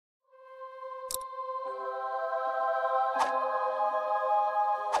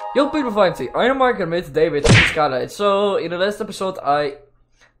Yo people fighting, I am Mark and I'm here today with Cities Skylines. So in the last episode I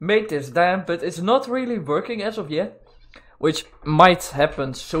made this dam, but it's not really working as of yet, which might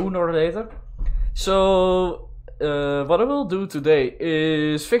happen sooner or later. So what I will do today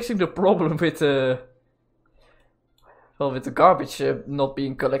is fixing the problem with the garbage not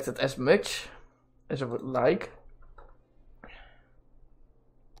being collected as much as I would like,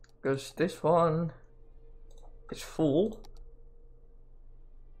 because this one is full.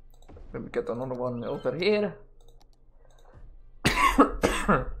 Let me get another one over here.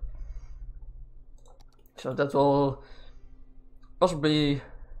 So that will possibly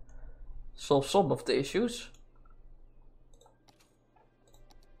solve some of the issues.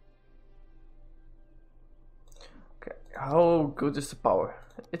 Okay, how good is the power?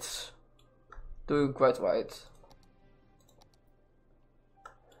 It's doing quite right.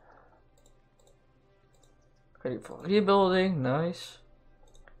 Ready for rebuilding, nice.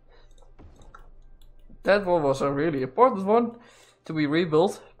 That one was a really important one to be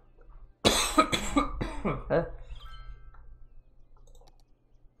rebuilt. Huh?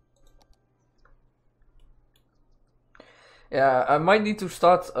 Yeah, I might need to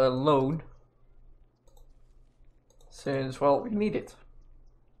start a loan, since, well, we need it.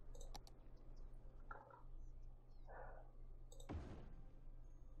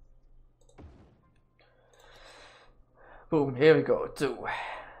 Boom, here we go, 2.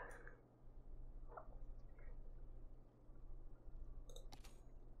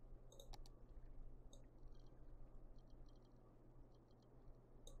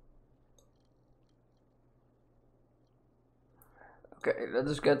 Okay, let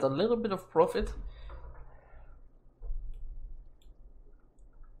us get a little bit of profit.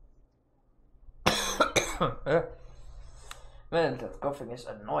 Man, that coughing is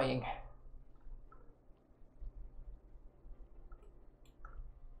annoying.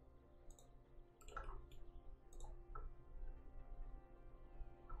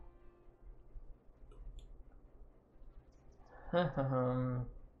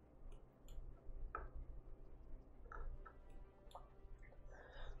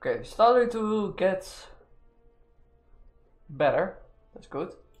 Okay, starting to get better. That's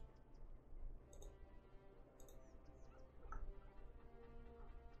good.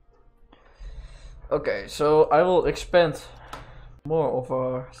 Okay, so I will expand more of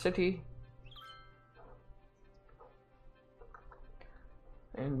our city.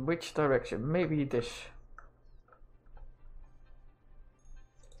 In which direction? Maybe this.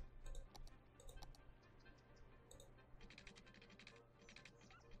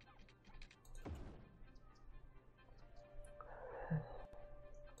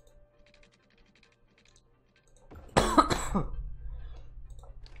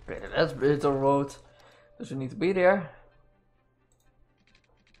 Okay, that's the road. Doesn't need to be there.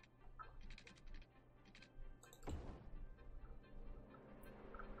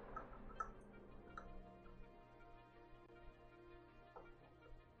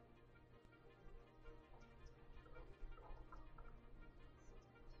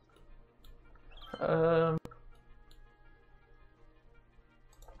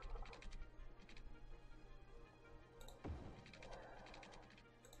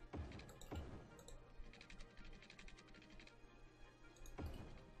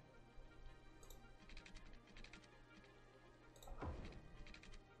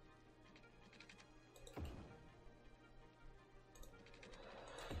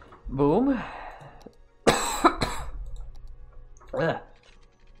 Boom.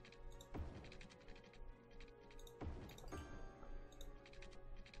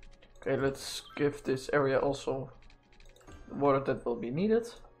 Okay, let's give this area also the water that will be needed.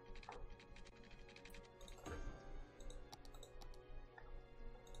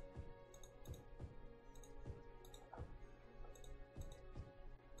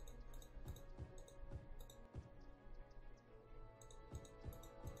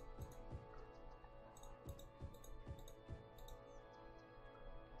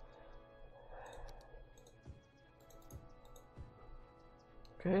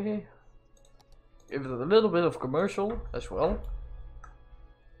 Okay, give it a little bit of commercial as well.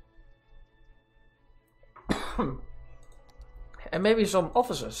 And maybe some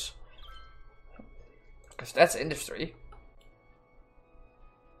offices, because that's industry.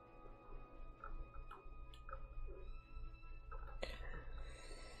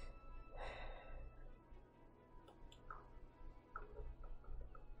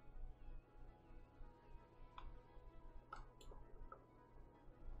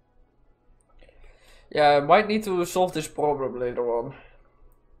 Yeah, I might need to solve this problem later on.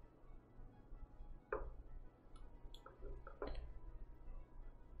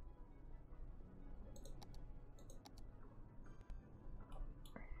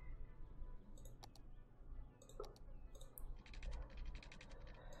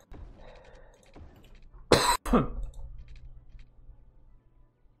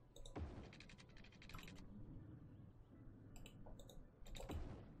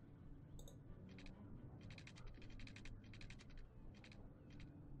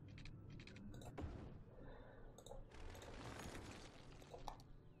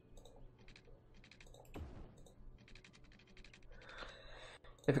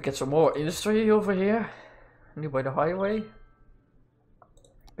 If we get some more industry over here, near the highway,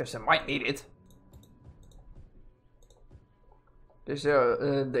 because I might need it. There's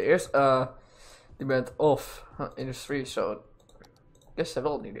there is a demand of industry, so I guess I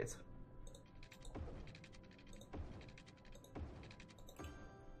will need it.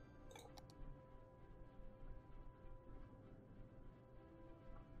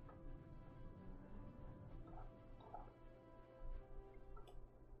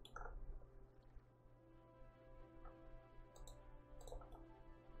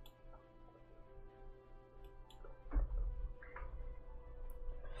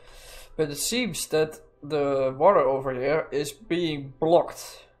 But it seems that the water over here is being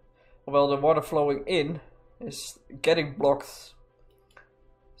blocked. Well, the water flowing in is getting blocked.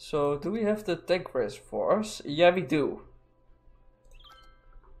 So, do we have the tank reservoirs? Yeah, we do.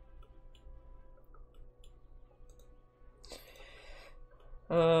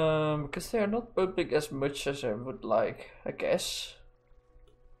 Because they are not pumping as much as I would like, I guess.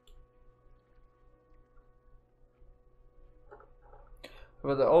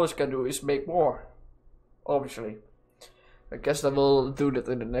 What I always can do is make more, obviously. I guess I will do that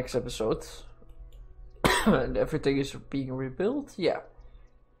in the next episode. And everything is being rebuilt, yeah.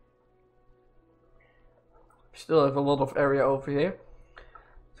 Still have a lot of area over here.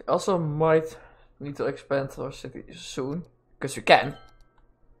 We also might need to expand our city soon, because we can.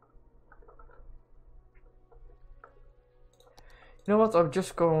 You know what, I'm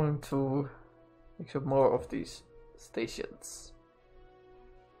just going to make some more of these stations.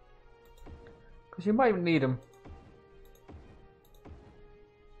 Because you might need them.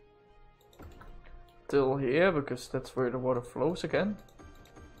 Till here, because that's where the water flows again.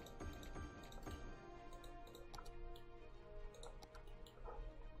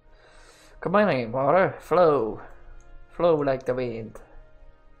 Come on in, water. Flow. Flow like the wind.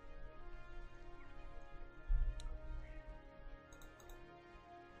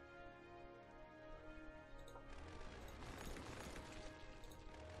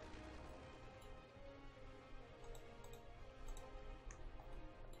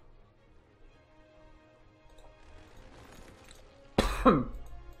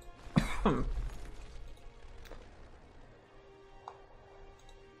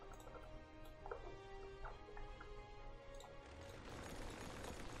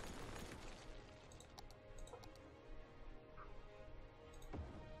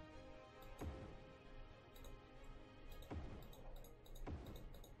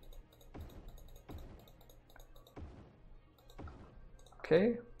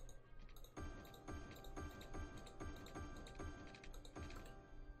 Okay.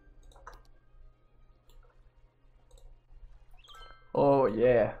 Oh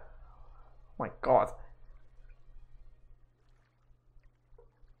yeah. My God.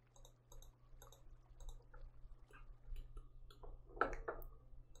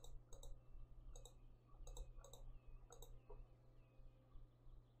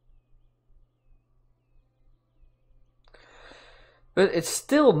 But it's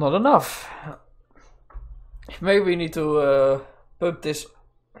still not enough. Maybe we need to pump this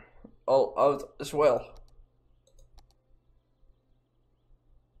all out as well.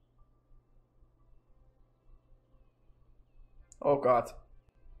 Oh God.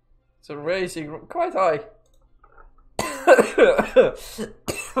 It's raising quite high.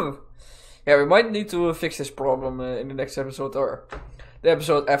 Yeah, we might need to fix this problem in the next episode or the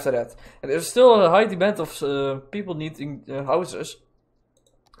episode after that. And there's still a high demand of people needing houses.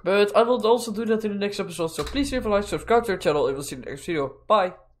 But I will also do that in the next episode. So please leave a like, subscribe to our channel, and we'll see you in the next video.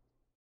 Bye!